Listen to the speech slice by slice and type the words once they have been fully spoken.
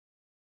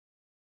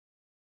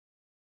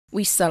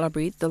We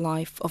celebrate the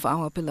life of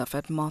our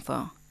beloved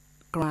mother,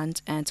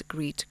 grand and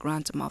great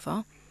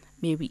grandmother,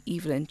 Mary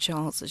Evelyn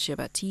Charles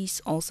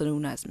Baptiste, also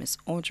known as Miss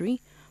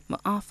Audrey,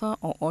 Martha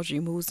or Audrey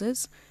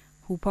Moses,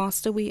 who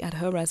passed away at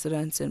her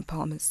residence in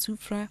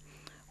Palmas-Soufrière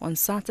on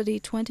Saturday,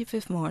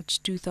 25th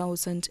March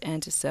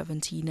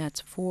 2017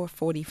 at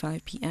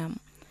 4:45 p.m.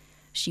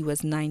 She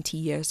was 90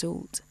 years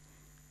old.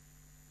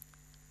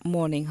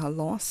 Mourning her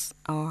loss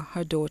are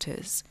her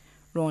daughters,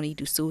 Ronnie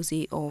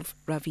Dussoze of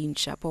Ravine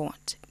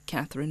Chabot,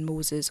 Catherine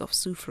Moses of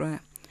Soufrière,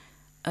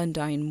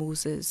 Undine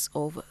Moses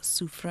of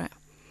Soufrière,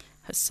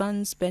 her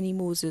sons Benny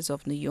Moses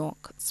of New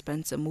York,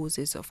 Spencer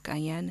Moses of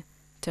Cayenne,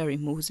 Terry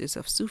Moses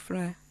of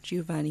Soufrière,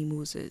 Giovanni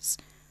Moses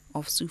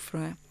of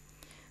Soufrière,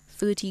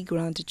 30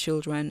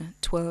 grandchildren,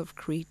 12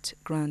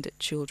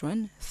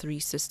 great-grandchildren, 3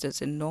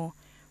 sisters-in-law,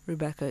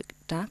 Rebecca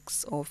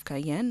Dax of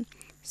Cayenne,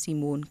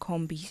 Simone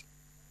Combi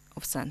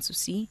of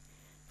Sanssouci,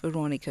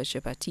 Veronica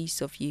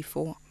Baptiste of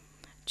Yefor,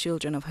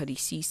 children of her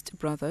deceased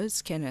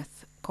brothers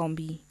Kenneth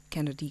Combi,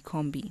 Kennedy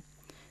Combi,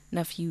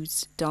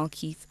 nephews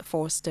Dalkeith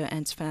Forster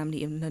and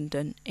family in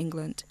London,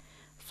 England,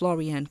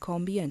 Florian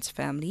Combi and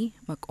family,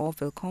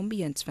 McAuville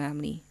Combi and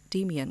family,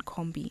 Damien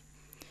Combi,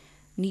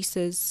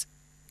 nieces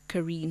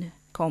Karine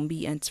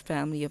Combi and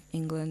family of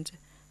England,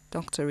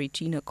 Dr.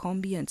 Regina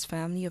Combi and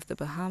family of the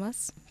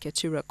Bahamas,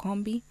 Keturah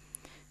Combi,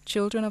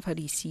 children of her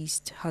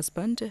deceased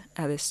husband,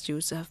 Alice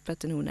Joseph,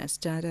 better known as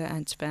Dada,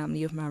 and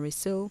family of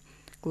Marisol,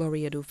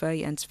 Gloria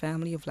Duvey and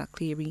family of La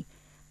Clery,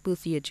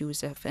 Boothia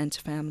Joseph and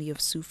family of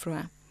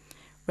Soufrière,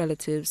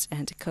 relatives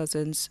and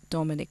cousins,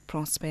 Dominic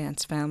Prosper and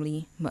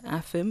family,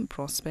 Maafim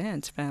Prosper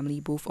and family,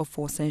 both of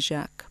Fort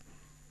Saint-Jacques.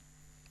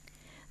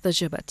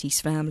 The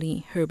Baptiste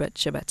family,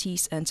 Herbert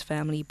Baptiste and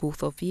family,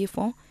 both of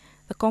Villefort,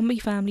 the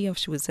Combi family of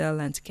Choiseul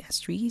and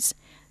Castries,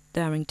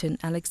 Darrington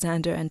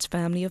Alexander and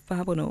family of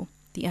Babonneau,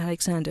 the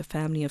Alexander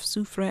family of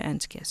Soufrière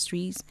and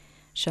Castries,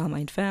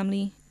 Charlemagne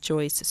family,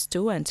 Joyce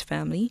Stowe and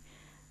family,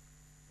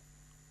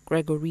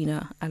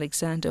 Gregorina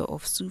Alexander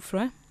of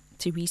Soufrière,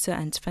 Teresa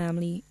and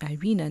family,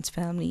 Irene and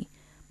family,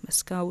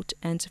 Mascout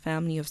and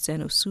family of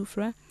Zeno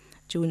Soufrière,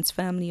 Jones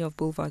family of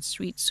Boulevard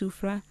Street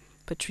Soufrière,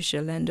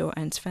 Patricia Lendor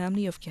and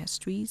family of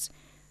Castries,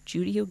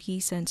 Judy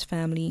O'Geese and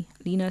family,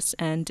 Linus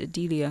and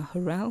Delia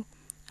Hurrell,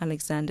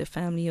 Alexander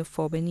family of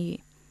Forbenier.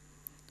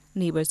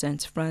 Neighbors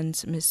and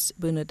friends, Miss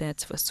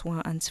Bernadette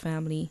Vassois and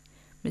family,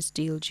 Miss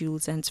Dale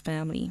Jules and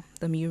family,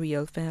 the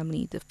Muriel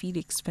family, the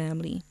Felix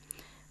family,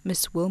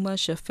 Miss Wilma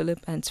Philip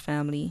and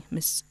family,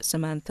 Miss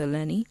Samantha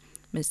Lenny,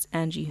 Miss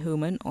Angie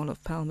Herman, all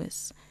of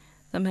Palmas,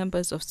 the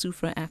members of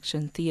Soufrière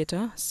Action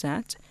Theatre,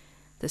 SAT,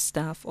 the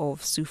staff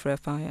of Soufrière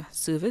Fire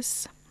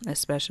Service,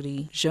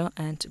 especially Jean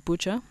and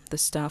Butcher, the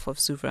staff of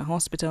Soufrière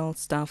Hospital,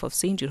 staff of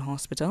St. Jude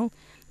Hospital,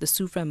 the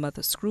Soufrière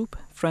Mothers Group,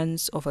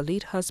 friends of a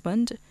late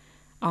husband,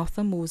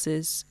 Arthur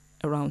Moses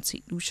around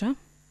St. Lucia,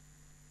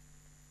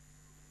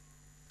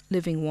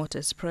 Living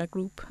Waters Prayer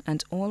Group,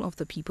 and all of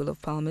the people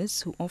of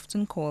Palmas who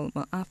often call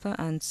Martha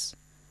and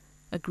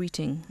a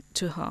greeting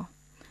to her.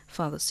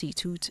 Father C.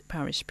 Toot,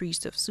 parish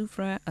priest of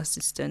Soufrière,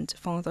 assistant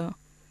Father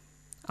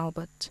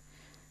Albert.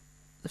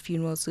 The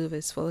funeral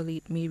service for the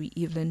late Mary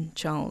Evelyn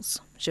Charles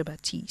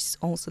Baptiste,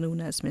 also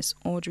known as Miss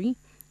Audrey,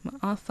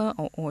 Martha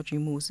or Audrey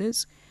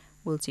Moses,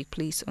 will take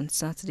place on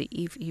Saturday,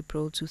 8th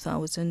April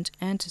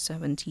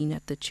 2017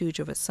 at the Church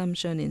of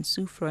Assumption in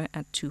Soufrière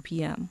at 2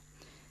 p.m.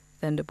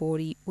 Then the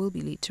body will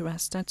be laid to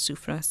rest at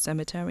Soufrière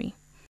Cemetery.